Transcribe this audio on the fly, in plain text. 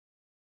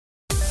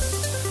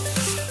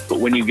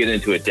when you get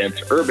into a dense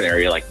urban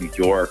area like New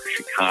York,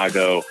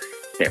 Chicago,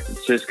 San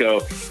Francisco,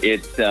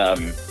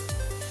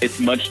 it's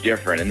much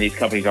different. And these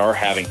companies are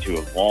having to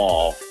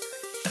evolve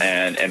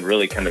and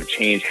really kind of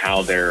change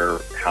how they're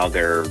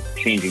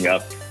changing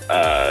up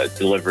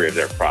delivery of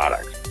their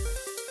products.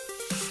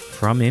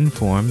 From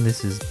Inform,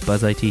 this is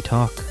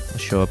buzzITtalk, a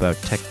show about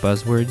tech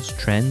buzzwords,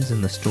 trends,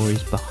 and the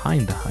stories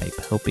behind the hype,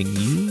 helping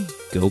you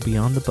go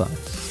beyond the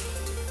buzz.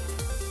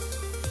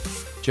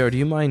 Joe, do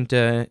you mind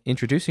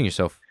introducing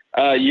yourself?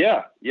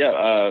 Yeah.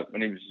 My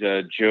name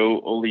is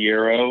Joe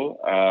Oliero,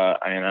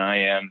 and I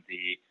am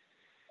the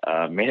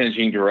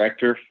managing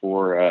director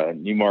for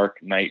Newmark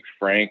Knight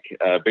Frank,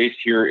 based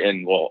here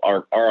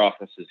our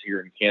office is here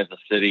in Kansas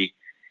City,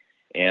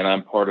 and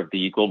I'm part of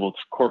the global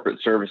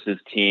corporate services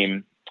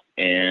team.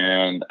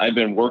 And I've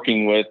been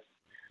working with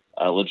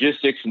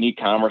logistics and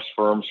e-commerce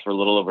firms for a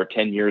little over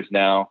 10 years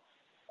now,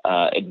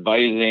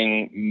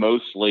 advising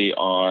mostly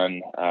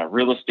on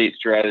real estate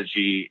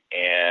strategy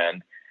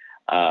and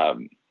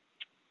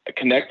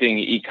connecting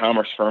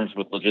e-commerce firms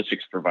with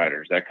logistics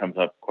providers. That comes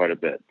up quite a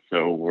bit.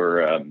 So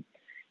we're,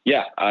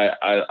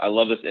 I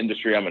love this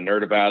industry. I'm a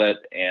nerd about it,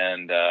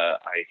 and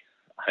I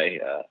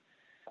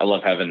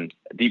love having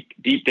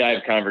deep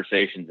dive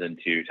conversations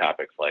into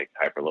topics like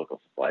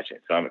hyperlocal supply chain.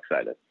 So I'm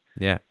excited.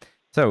 Yeah.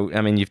 So,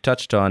 I mean, you've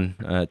touched on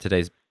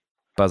today's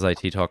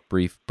buzzITtalk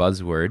brief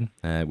buzzword,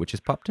 which has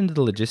popped into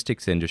the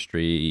logistics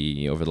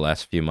industry over the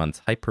last few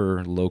months,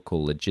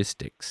 hyperlocal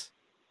logistics.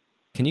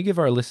 Can you give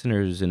our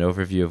listeners an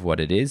overview of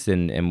what it is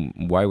and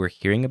why we're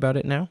hearing about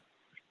it now?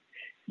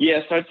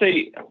 Yes, I'd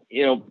say,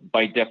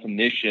 by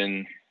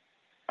definition,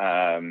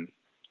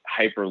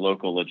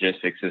 hyperlocal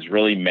logistics is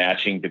really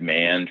matching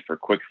demand for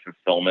quick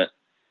fulfillment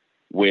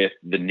with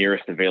the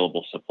nearest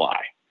available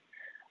supply.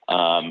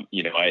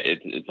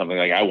 It's something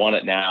like, I want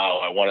it now,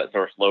 I want it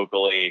sourced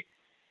locally,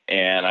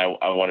 and I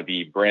want to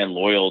be brand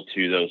loyal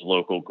to those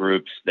local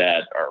groups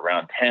that are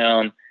around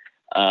town,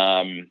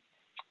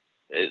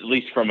 at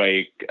least from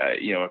a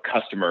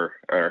customer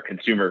or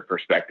consumer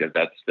perspective.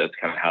 That's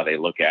kind of how they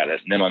look at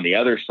it. And then on the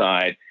other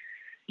side,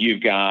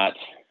 you've got,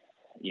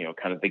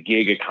 kind of the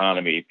gig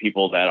economy,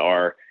 people that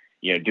are,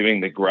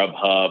 doing the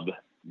Grubhub,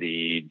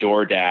 the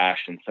DoorDash,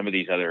 and some of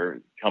these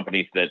other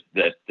companies that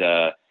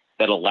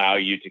allow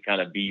you to kind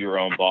of be your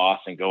own boss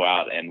and go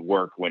out and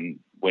work when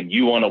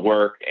you want to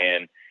work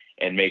and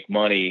make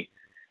money,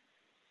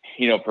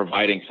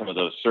 providing some of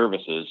those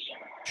services.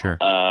 Sure.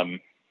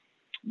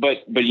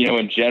 But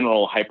in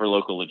general,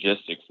 hyperlocal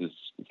logistics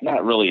it's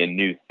not really a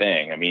new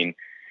thing. I mean,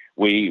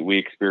 we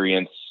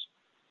experience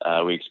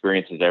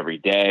it every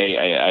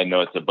day. I know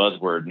it's a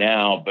buzzword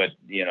now, but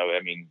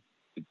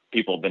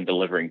people have been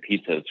delivering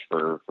pizzas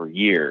for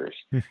years.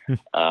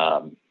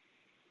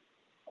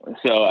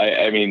 So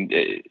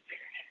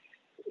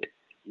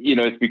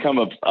it's become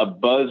a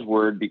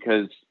buzzword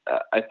because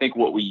I think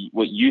what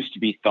used to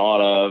be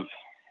thought of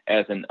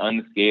as an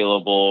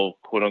unscalable,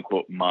 quote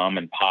unquote, mom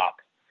and pop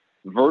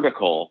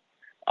vertical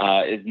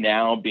is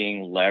now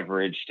being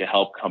leveraged to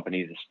help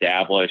companies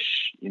establish,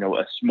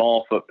 a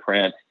small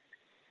footprint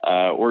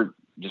or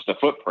just a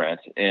footprint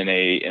in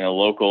a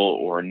local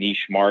or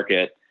niche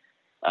market.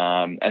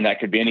 And that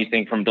could be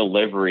anything from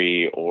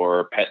delivery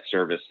or pet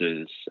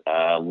services,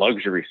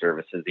 luxury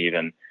services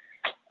even.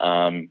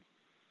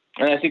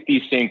 And I think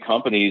these same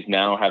companies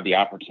now have the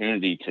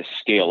opportunity to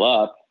scale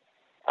up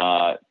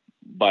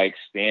by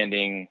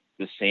expanding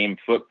the same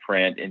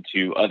footprint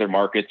into other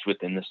markets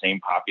within the same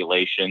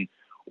population,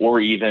 or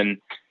even,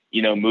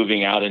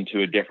 moving out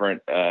into a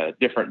different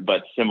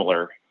but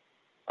similar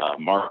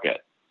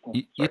market.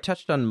 You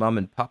touched on mom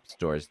and pop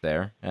stores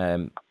there.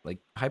 Like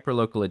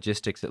hyperlocal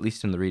logistics, at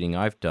least in the reading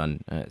I've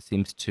done,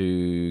 seems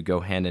to go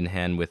hand in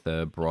hand with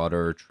a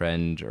broader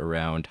trend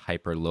around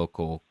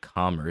hyperlocal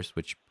commerce,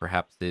 which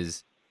perhaps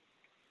is,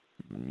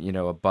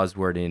 a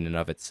buzzword in and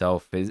of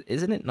itself.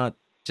 Isn't it not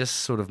just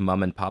sort of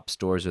mom and pop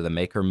stores or the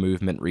maker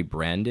movement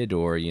rebranded,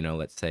 or,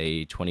 let's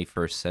say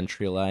 21st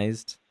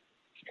centralized?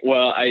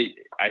 Well, I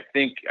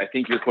think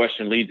your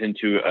question leads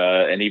into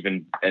and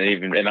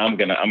I'm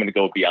gonna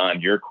go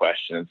beyond your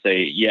question and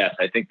say, yes,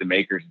 I think the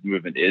makers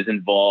movement is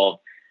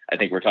involved. I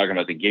think we're talking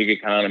about the gig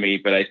economy,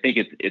 but I think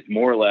it's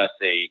more or less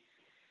a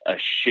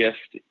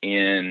shift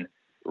in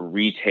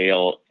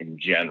retail in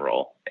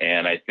general.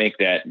 And I think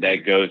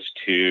that goes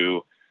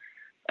to,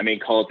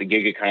 call it the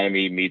gig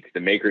economy meets the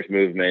makers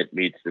movement,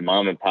 meets the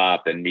mom and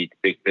pop, and meets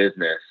big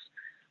business.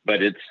 But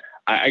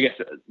I guess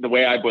the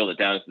way I boil it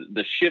down is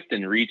the shift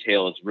in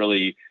retail is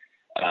really,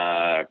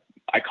 I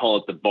call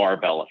it the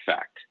barbell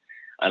effect.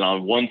 And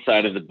on one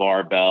side of the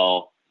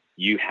barbell,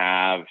 you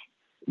have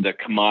the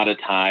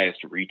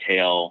commoditized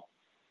retail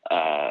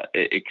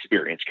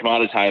experience,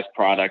 commoditized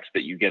products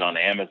that you get on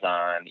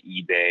Amazon,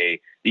 eBay,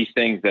 these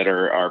things that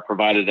are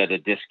provided at a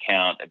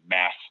discount at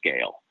mass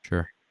scale.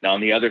 Sure. Now,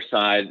 on the other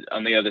side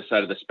of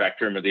the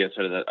spectrum, or the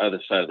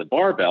other side of the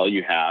barbell,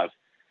 you have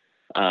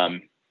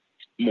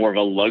more of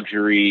a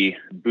luxury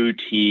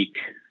boutique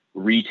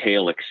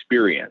retail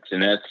experience,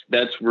 and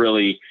that's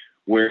really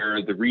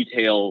where the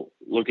retail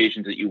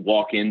locations that you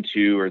walk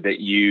into or that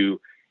you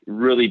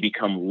really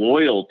become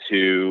loyal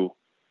to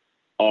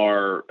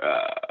are,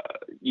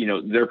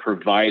 they're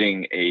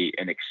providing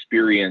an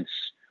experience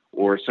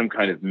or some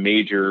kind of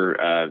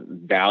major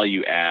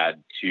value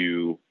add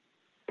to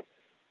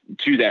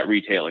that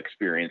retail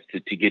experience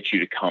to get you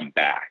to come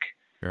back.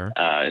 Sure.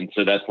 And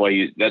so that's why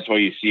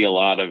you see a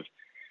lot of,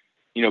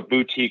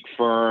 boutique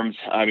firms.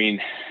 I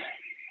mean,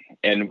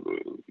 and,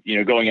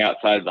 going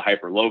outside of the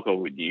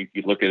hyperlocal, you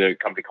look at a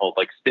company called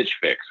like Stitch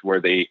Fix,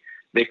 where they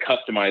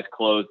customize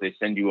clothes. They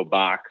send you a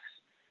box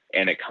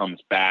and it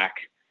comes back.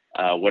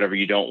 Whatever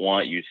you don't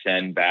want, you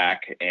send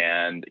back,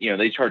 and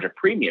they charge a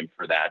premium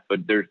for that.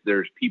 But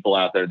there's people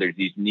out there. There's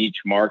these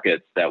niche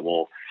markets that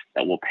will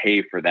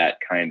pay for that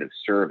kind of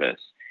service.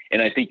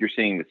 And I think you're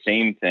seeing the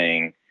same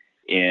thing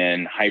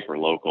in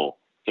hyperlocal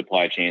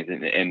supply chains,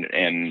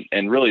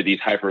 and really these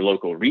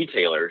hyperlocal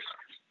retailers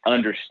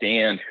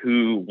understand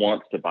who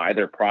wants to buy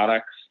their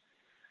products.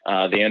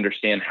 They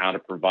understand how to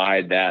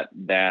provide that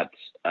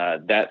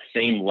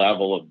same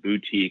level of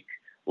boutique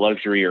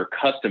luxury or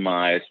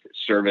customized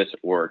service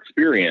or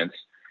experience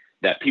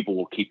that people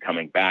will keep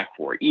coming back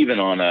for, even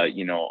on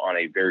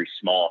a very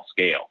small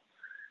scale.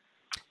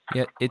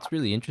 Yeah, it's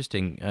really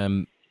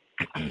interesting.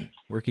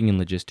 Working in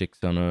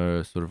logistics on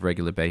a sort of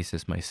regular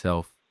basis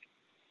myself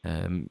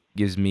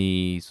gives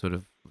me sort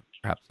of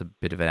perhaps a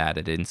bit of an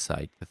added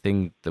insight.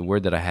 The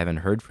word that I haven't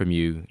heard from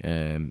you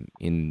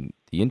in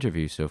the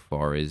interview so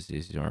far is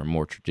our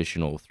more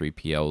traditional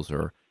 3PLs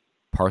or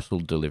parcel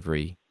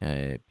delivery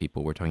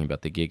people. We're talking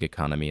about the gig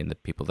economy and the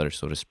people that are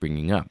sort of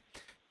springing up.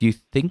 Do you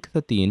think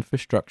that the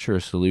infrastructure or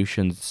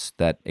solutions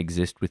that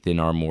exist within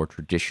our more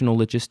traditional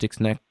logistics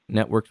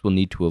networks will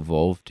need to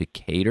evolve to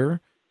cater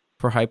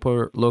for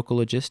hyperlocal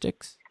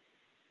logistics?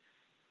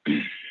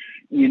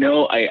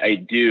 I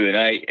do,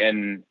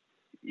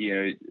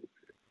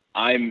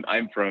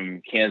 I'm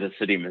from Kansas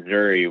City,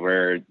 Missouri,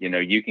 where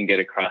you can get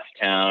across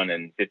town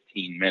in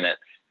 15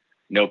 minutes,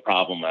 no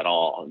problem at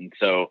all. And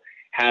so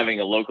having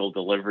a local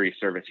delivery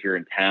service here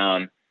in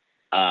town,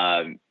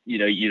 last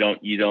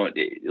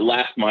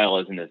mile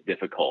isn't as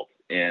difficult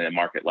in a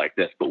market like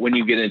this. But when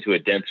you get into a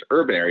dense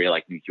urban area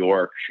like New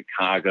York,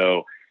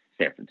 Chicago,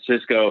 San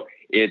Francisco,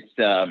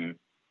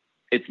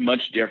 it's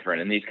much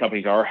different. And these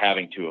companies are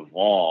having to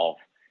evolve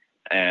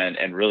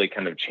and really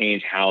kind of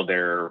change how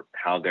they're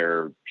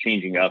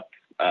changing up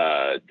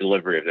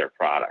delivery of their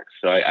products.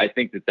 So I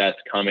think that's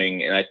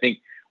coming, and I think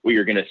what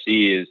you're going to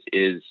see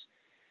is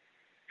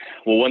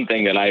well, one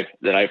thing that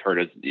I've heard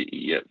is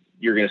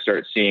you're going to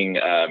start seeing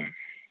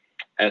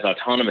as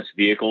autonomous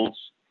vehicles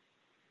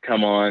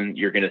come on,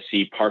 you're going to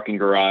see parking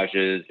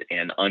garages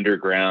and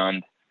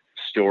underground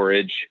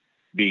storage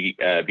be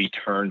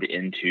turned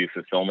into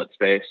fulfillment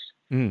space.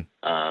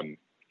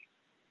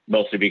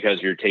 Mostly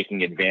because you're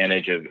taking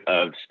advantage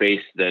of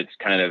space that's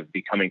kind of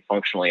becoming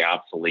functionally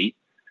obsolete.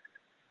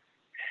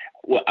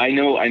 Well, I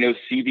know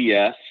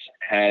CVS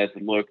has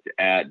looked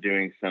at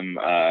doing some,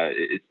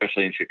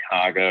 especially in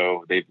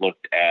Chicago, they've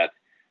looked at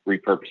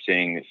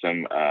repurposing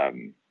some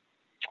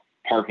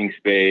parking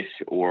space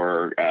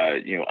or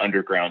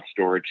underground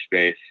storage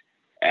space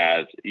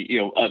as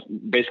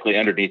basically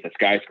underneath a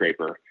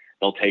skyscraper.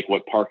 They'll take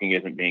what parking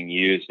isn't being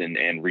used and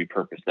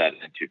repurpose that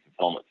into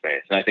fulfillment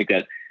space. And I think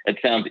that it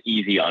sounds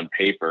easy on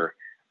paper,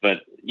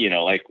 but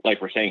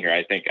like we're saying here,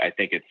 I think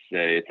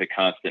it's a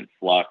constant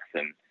flux,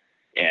 and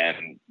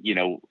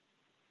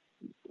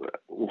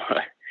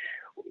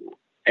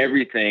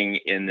everything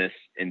in this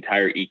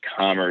entire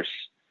e-commerce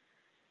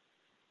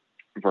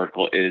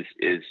vertical is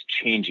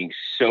changing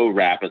so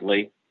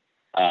rapidly.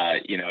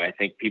 I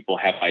think people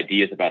have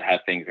ideas about how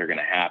things are going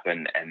to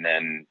happen, and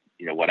then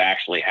what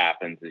actually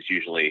happens is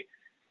usually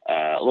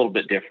a little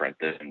bit different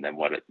than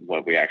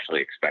what we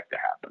actually expect to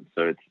happen.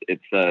 So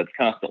it's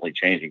constantly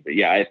changing. But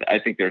yeah, I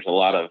think there's a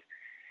lot of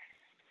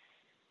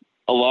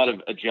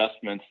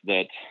adjustments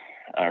that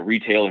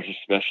retailers,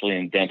 especially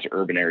in dense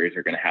urban areas,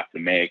 are going to have to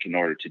make in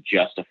order to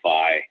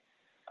justify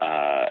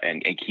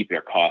and keep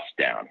their costs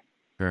down.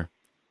 Sure.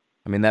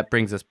 I mean, that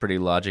brings us pretty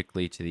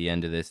logically to the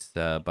end of this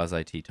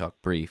buzzITtalk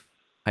brief.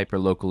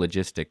 Hyperlocal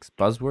logistics,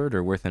 buzzword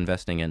or worth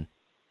investing in?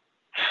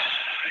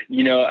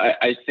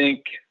 I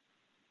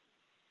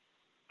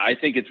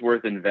think it's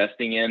worth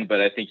investing in, but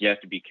I think you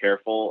have to be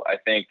careful. I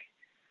think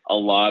a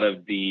lot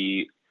of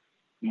the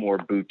more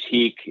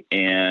boutique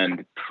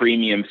and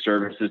premium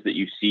services that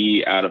you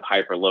see out of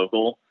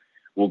hyperlocal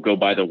will go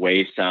by the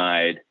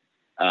wayside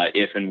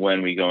if and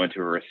when we go into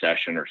a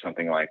recession or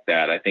something like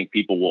that. I think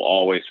people will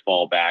always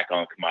fall back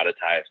on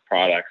commoditized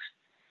products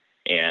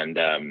and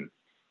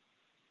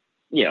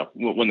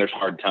when there's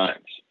hard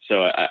times.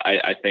 So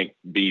I think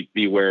be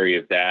wary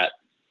of that.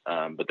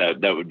 But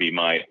that would be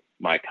my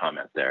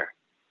comment there.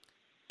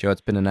 Joe,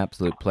 it's been an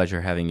absolute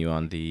pleasure having you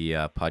on the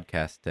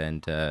podcast,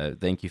 and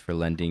thank you for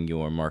lending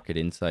your market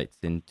insights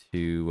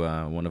into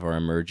one of our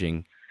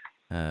emerging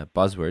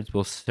buzzwords.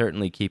 We'll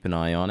certainly keep an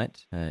eye on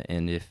it,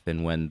 and if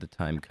and when the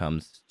time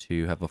comes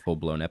to have a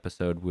full-blown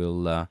episode,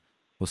 we'll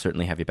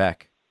certainly have you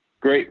back.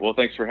 Great. Well,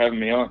 thanks for having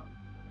me on.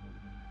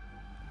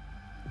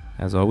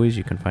 As always,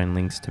 you can find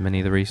links to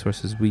many of the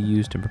resources we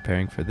used in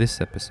preparing for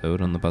this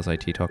episode on the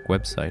buzzITtalk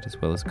website,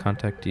 as well as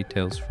contact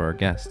details for our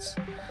guests.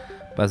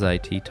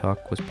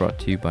 buzzITtalk was brought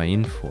to you by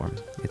Inform.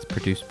 It's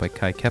produced by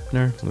Kai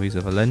Kepner, Louisa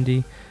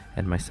Valendi,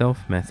 and myself,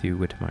 Matthew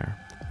Whittemire.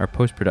 Our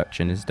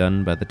post-production is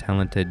done by the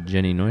talented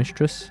Jenny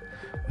Neustras,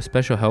 with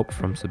special help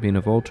from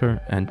Sabina Volter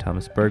and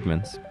Thomas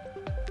Bergmans.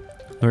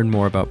 Learn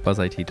more about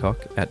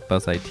buzzITtalk at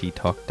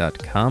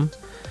buzzittalk.com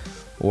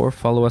or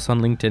follow us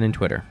on LinkedIn and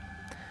Twitter.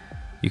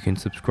 You can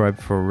subscribe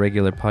for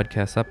regular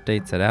podcast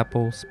updates at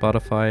Apple,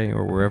 Spotify,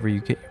 or wherever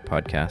you get your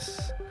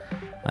podcasts.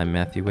 I'm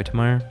Matthew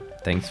Whittemire.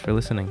 Thanks for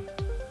listening.